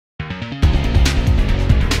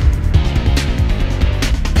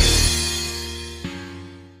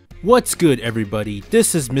What's good, everybody?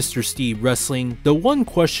 This is Mr. Steve Wrestling. The one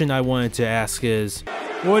question I wanted to ask is,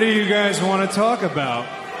 what do you guys want to talk about?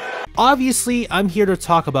 Obviously, I'm here to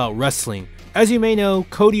talk about wrestling. As you may know,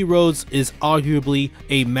 Cody Rhodes is arguably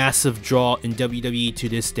a massive draw in WWE to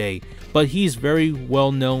this day, but he's very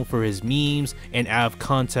well known for his memes and out of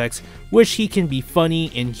context, which he can be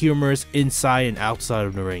funny and humorous inside and outside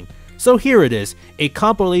of the ring. So here it is, a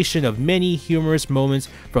compilation of many humorous moments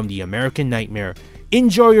from the American Nightmare.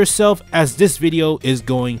 Enjoy yourself as this video is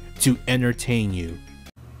going to entertain you.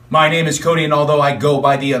 My name is Cody, and although I go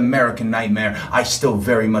by the American Nightmare, I still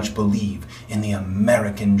very much believe in the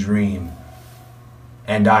American dream.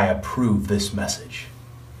 And I approve this message.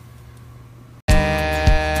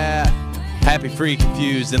 Happy, free,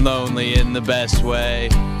 confused, and lonely in the best way.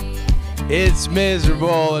 It's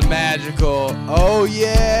miserable and magical. Oh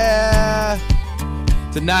yeah!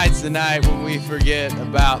 Tonight's the night when we forget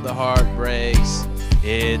about the heartbreaks.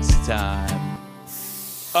 It's time.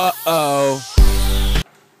 Uh-oh.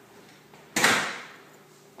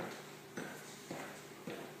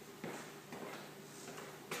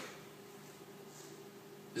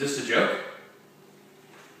 Is this a joke?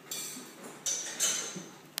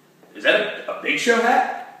 Is that a Big Show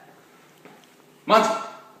hat?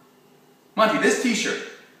 Monty, this t-shirt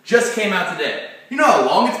just came out today. You know how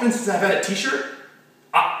long it's been since I've had a t-shirt?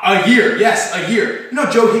 A year, yes, a year. You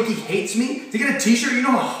know Joe Hickey hates me? To get a t-shirt, you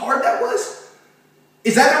know how hard that was?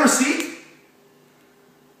 Is that the receipt?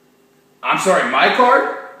 I'm sorry, my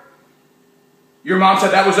card? Your mom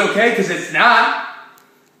said that was okay, because it's not.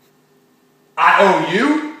 I owe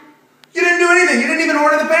you? You didn't do anything. You didn't even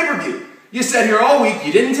order the pay-per-view. You sat here all week,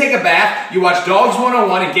 you didn't take a bath, you watched Dogs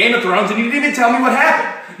 101 and Game of Thrones, and you didn't even tell me what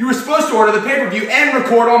happened. You were supposed to order the pay-per-view and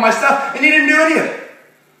record all my stuff, and you didn't do any of it.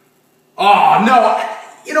 Oh, no.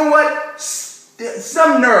 You know what?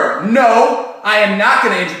 Some nerve. No, I am not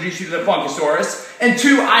going to introduce you to the Funkasaurus. And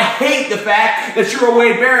two, I hate the fact that you're a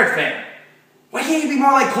Wade Barrett fan. Why can't you be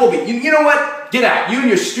more like Colby? You know what? Get out. You and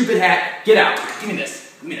your stupid hat. Get out. Give me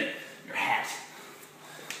this. Give me your hat.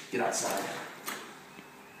 Get outside.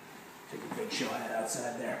 Take a Big Show hat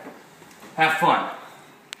outside there. Have fun.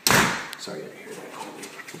 Sorry I had to hear that, Colby. I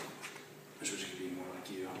wish I could be more like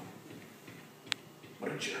you.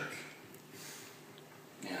 What a jerk.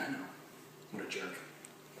 Yeah, I know. What a jerk.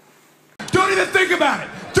 Don't even think about it!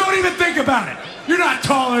 Don't even think about it! You're not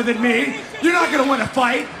taller than me! You're not gonna win a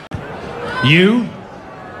fight! You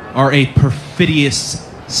are a perfidious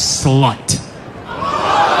slut.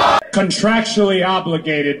 Contractually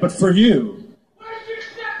obligated, but for you. Where's your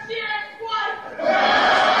sexy ex-wife?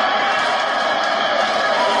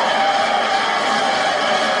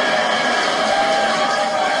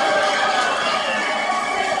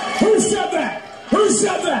 Who said that? Who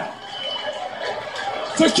said that?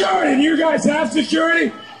 Security! Do you guys have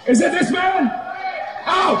security? Is it this man?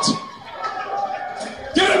 Out!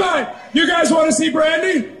 Get him out! You guys want to see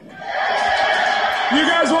Brandy? You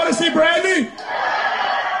guys want to see Brandy?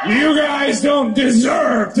 You guys don't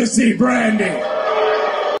deserve to see Brandy!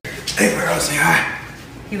 Hey, Barrow, say hi.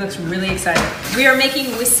 He looks really excited. We are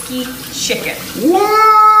making whiskey chicken.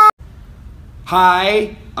 What?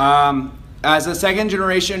 Hi. As a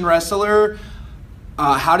second-generation wrestler,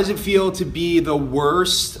 how does it feel to be the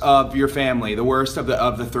worst of your family, the worst of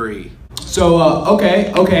the three? So,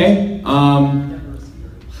 okay.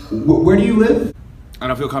 Where do you live? I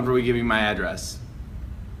don't feel comfortable giving my address.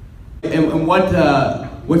 And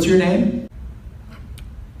what's your name?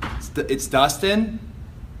 It's Dustin.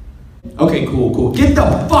 Okay, cool. Get the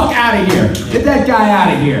fuck out of here! Get that guy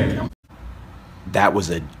out of here! That was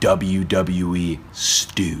a WWE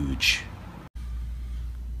stooge.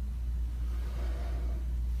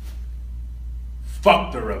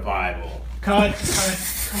 Fuck the revival. Cut.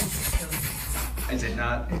 Is it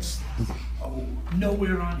not? It's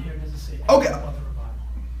nowhere on here does it say Okay. about the revival.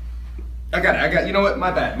 I got it. You know what?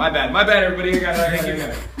 My bad, everybody. I got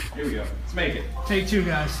it. Here we go. Let's make it. Take two,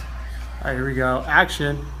 guys. All right, here we go.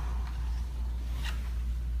 Action.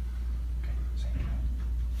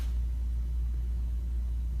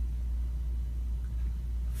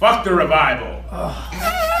 Fuck the revival.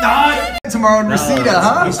 Tomorrow in Reseda,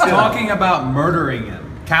 huh? He's talking about murdering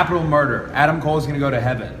him. Capital murder. Adam Cole's gonna go to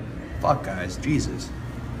heaven. Fuck, guys. Jesus.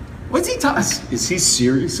 What's he talking? Is he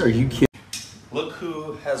serious? Are you kidding? Look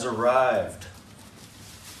who has arrived.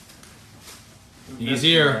 He's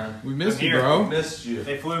here. We missed you, bro. Missed you.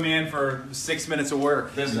 They flew me in for 6 minutes of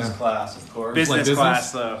work. Business class, of course. Business Like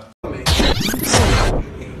class, though.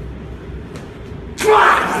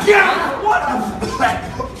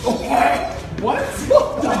 What?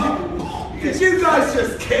 Did you guys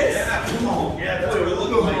just kiss? Yeah, come on. Yeah,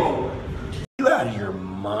 look at me. You out of your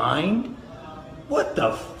mind? What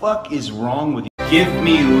the fuck is wrong with you? Give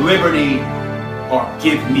me liberty or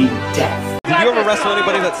give me death. Did you ever wrestle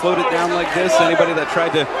anybody that slowed it down like this? Anybody that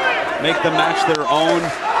tried to make the match their own?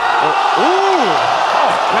 Ooh!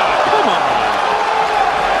 Oh, God, come on!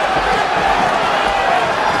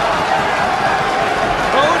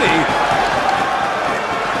 Cody!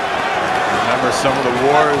 Remember some of the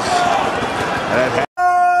wars that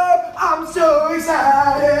I'm so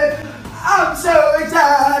excited. I'm so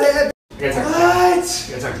excited. You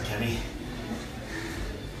gotta talk to Kenny.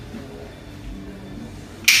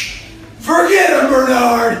 Forget him,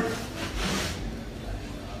 Bernard.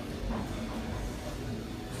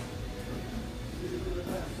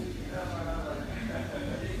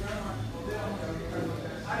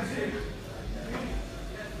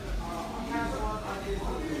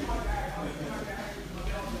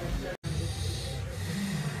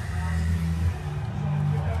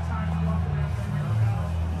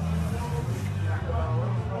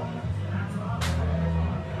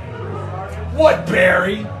 What,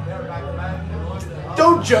 Barry?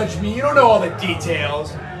 Don't judge me, you don't know all the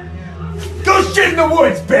details. Go shit in the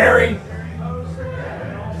woods, Barry!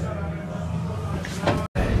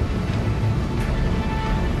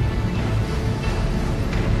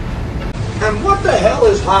 And what the hell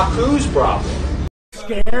is Haku's problem?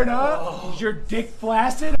 Scared, huh? Is your dick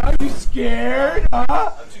flaccid? Are you scared,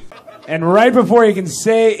 huh? And right before he can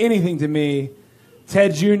say anything to me,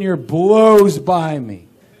 Ted Jr. blows by me.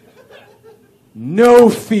 No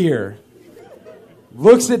fear.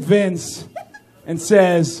 Looks at Vince and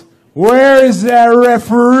says, "Where is that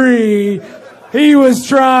referee? He was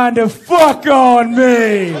trying to fuck on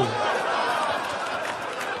me."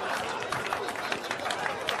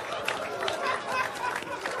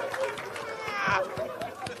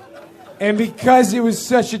 And because it was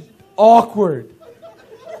such an awkward,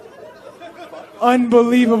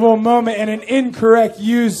 unbelievable moment and an incorrect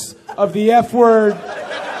use of the F word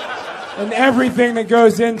and everything that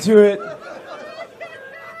goes into it,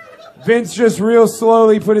 Vince just real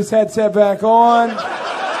slowly put his headset back on,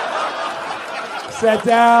 sat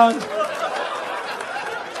down,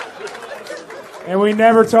 and we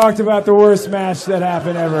never talked about the worst match that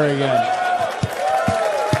happened ever again.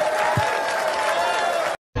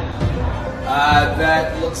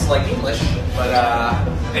 That looks like English, but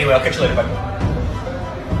anyway, I'll catch you later, bud.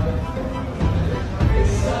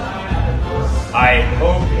 I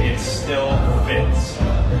hope it still fits.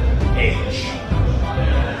 H.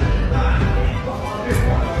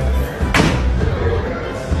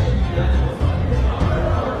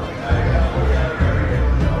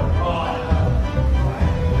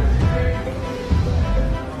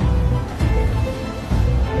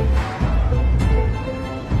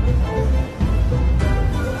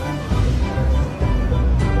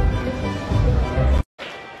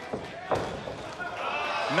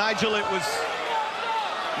 Nigel, it was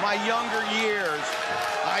my younger years.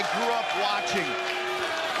 I grew up watching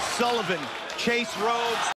Sullivan, Chase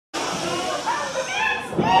Rhodes.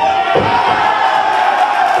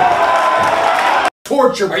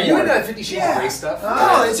 Torture porn. Are you into 50 Shades of Grey stuff?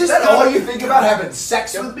 Oh, it's just that all you think about having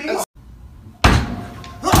sex with me?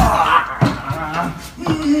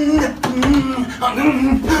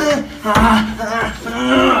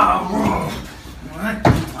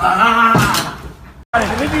 I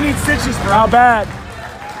think you need stitches, bro. How bad?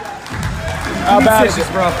 How bad is it,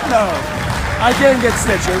 bro? No, I can't get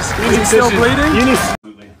stitches. Is he still bleeding? You need.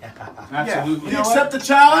 Absolutely. You accept the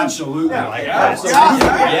challenge? Absolutely. Yes.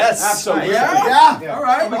 Absolutely. Yeah. All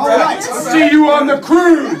right. All right. See you on the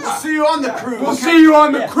cruise. See you on the cruise. We'll see you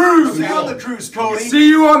on the cruise. See you on the cruise, Cody. See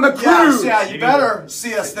you on the cruise. Yeah, you better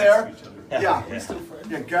see us there. Yeah.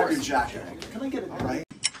 Yeah, grab your jacket. Can I get it right?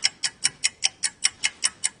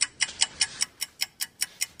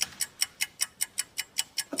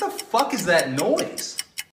 What the fuck is that noise?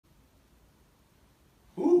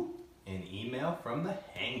 Ooh, an email from the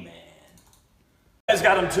hangman. You guys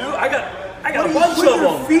got them too? I got a bunch of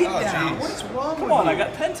them. Feet down. What's wrong Come on, I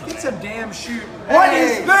got pent. Get some damn shoot. What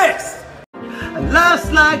is this?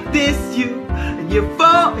 Love's like this, and you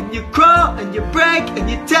fall and you crawl and you break and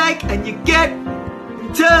you take and you get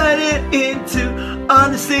and turn it into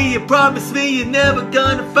honestly. You promise me you're never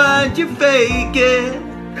gonna find you faking.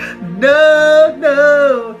 No,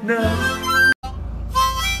 no, no.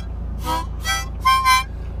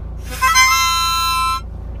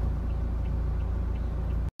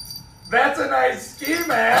 That's a nice ski,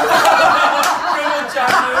 man.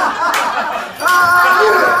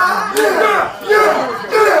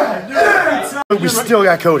 We still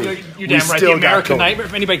got Cody. You're damn right. The American Nightmare.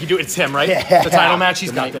 If anybody can do it, it's him, right? Yeah. The title match,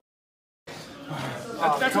 he's got it.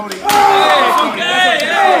 That's Cody. Hey, it's okay.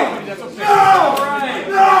 Hey, that's okay. No! All right.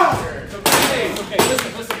 No! It's okay. It's okay.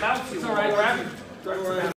 Listen, bounce. It's all right. Grab it.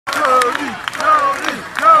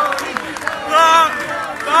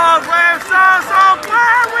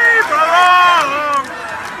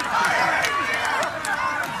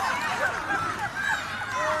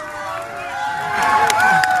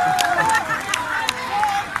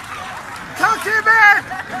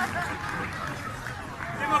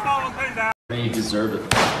 You deserve it.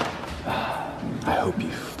 I hope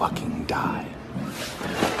you fucking die.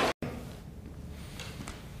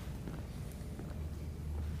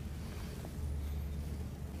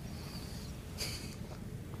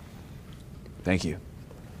 Thank you.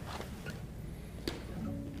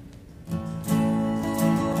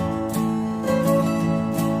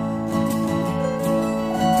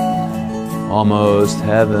 Almost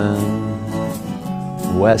heaven,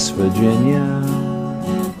 West Virginia,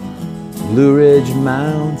 Blue Ridge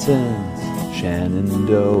Mountains,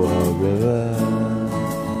 Shenandoah River.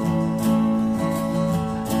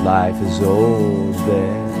 Life is old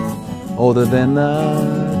there, older than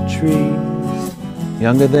the trees,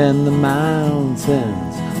 younger than the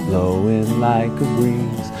mountains, blowing like a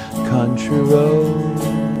breeze. Country roads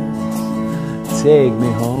take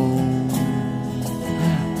me home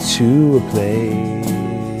to a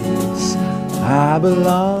place I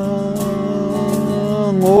belong.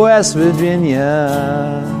 West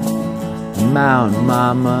Virginia, Mountain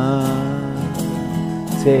Mama,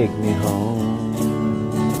 take me home.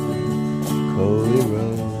 Cody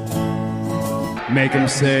Rhodes. Make him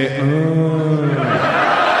say,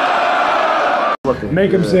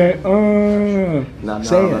 Make him say, No,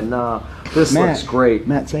 say no, it. no. This Matt, looks great.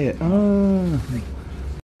 Matt, say it.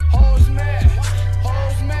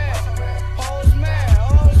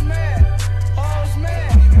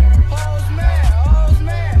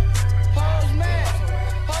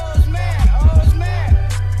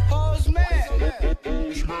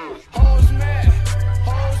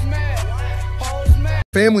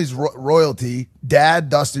 Family's royalty. Dad,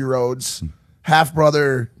 Dusty Rhodes. Half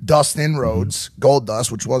brother, Dustin Rhodes. Gold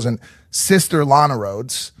Dust, which wasn't. Sister, Lana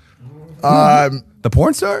Rhodes. The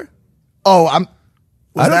porn star? Oh, I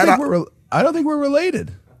don't think we're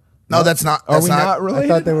related. No, that's not. Are we not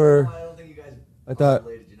related? I thought they were. I don't think you guys I thought. are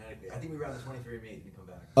related genetically. I think we ran the 23andMe. It didn't come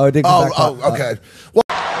back. Oh, it did come back. Oh, okay. Well,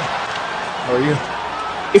 How are you?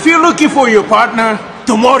 If you're looking for your partner,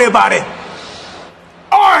 don't worry about it.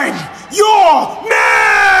 I'm your man!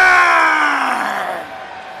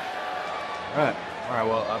 All right.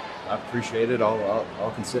 Well, I appreciate it.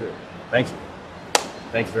 I'll consider it. Thank you.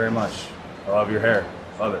 Thank you very much. I love your hair.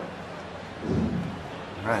 Love it.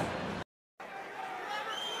 All right.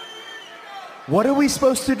 What are we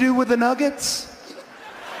supposed to do with the nuggets?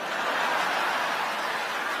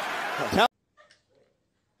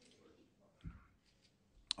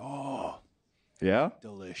 Oh, yeah?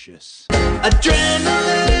 Delicious.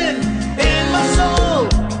 Adrenaline in my soul.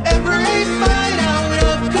 Every fight out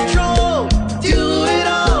of control. Do it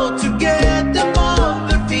all to get them on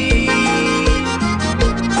their feet.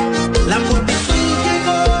 La multitud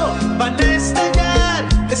llegó para estallar.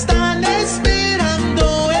 Están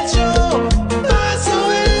esperando el show.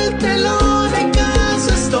 Paso el telón, en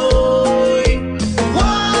casa estoy.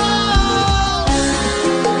 Wow.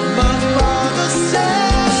 My father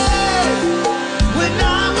said when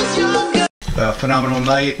I was younger. Phenomenal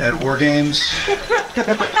night at War Games.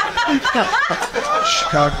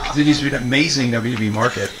 Chicago continues to be an amazing WWE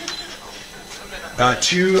market.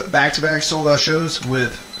 2 back-to-back sold-out shows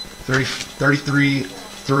with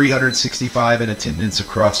 365 in attendance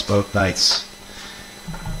across both nights.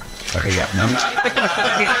 Okay, yeah, no.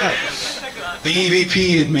 The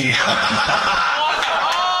EVP in me.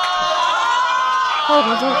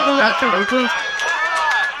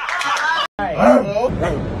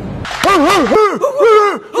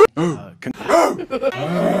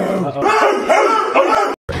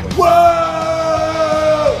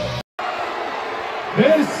 Whoa!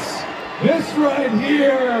 This right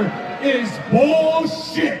here is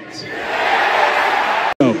bullshit.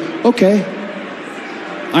 Okay.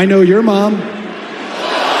 I know your mom.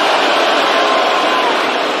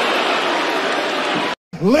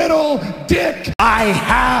 Little dick. I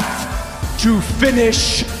have to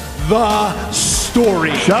finish the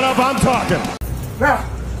story. Shut up, I'm talking. Now,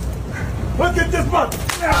 look at this one.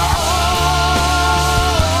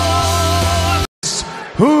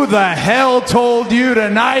 Who the hell told you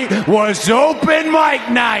tonight was open mic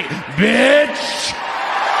night, bitch?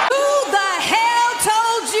 Who the hell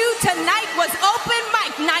told you tonight was open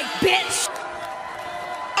mic night, bitch?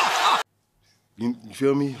 You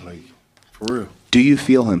feel me? Like, for real. Do you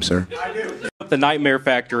feel him, sir? The Nightmare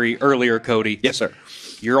Factory earlier, Cody. Yes, sir.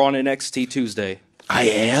 You're on NXT Tuesday. I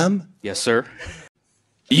am? Yes, sir.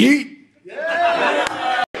 Yeet!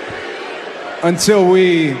 Until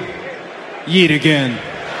we yeet again.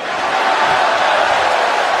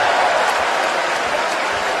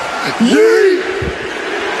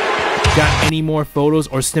 Got any more photos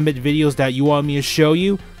or snippet videos that you want me to show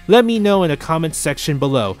you? Let me know in the comments section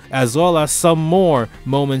below, as well as some more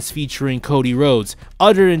moments featuring Cody Rhodes.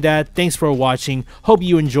 Other than that, thanks for watching, hope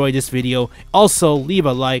you enjoyed this video. Also, leave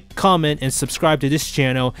a like, comment, and subscribe to this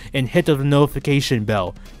channel, and hit the notification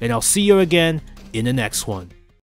bell. And I'll see you again in the next one.